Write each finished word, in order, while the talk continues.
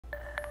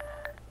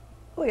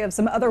We have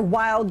some other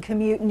wild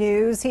commute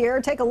news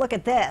here. Take a look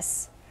at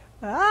this.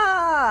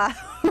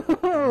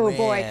 Oh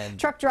boy,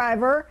 truck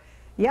driver,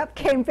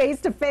 came face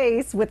to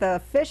face with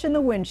a fish in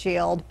the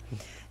windshield.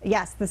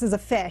 Yes, this is a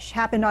fish.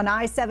 Happened on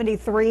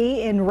I-73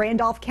 in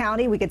Randolph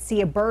County. We could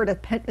see a bird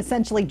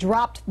essentially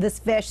dropped this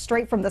fish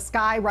straight from the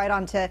sky right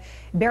onto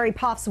Barry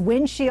Poff's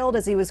windshield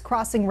as he was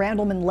crossing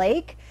Randleman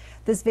Lake.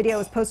 This video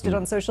was posted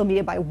on social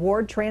media by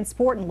Ward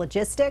Transport and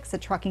Logistics, a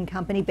trucking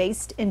company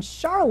based in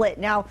Charlotte.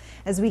 Now,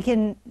 as we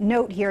can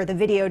note here, the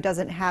video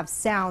doesn't have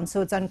sound,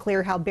 so it's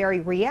unclear how Barry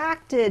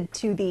reacted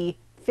to the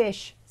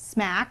fish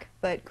smack.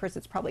 But, Chris,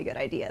 it's probably a good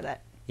idea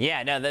that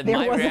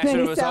my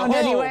reaction was, oh,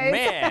 anyways.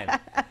 man.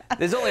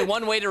 There's only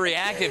one way to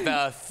react if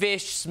a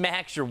fish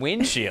smacks your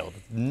windshield.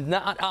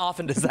 Not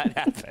often does that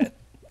happen.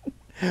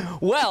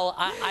 Well,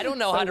 I don't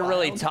know how to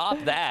really top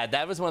that.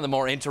 That was one of the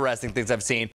more interesting things I've seen.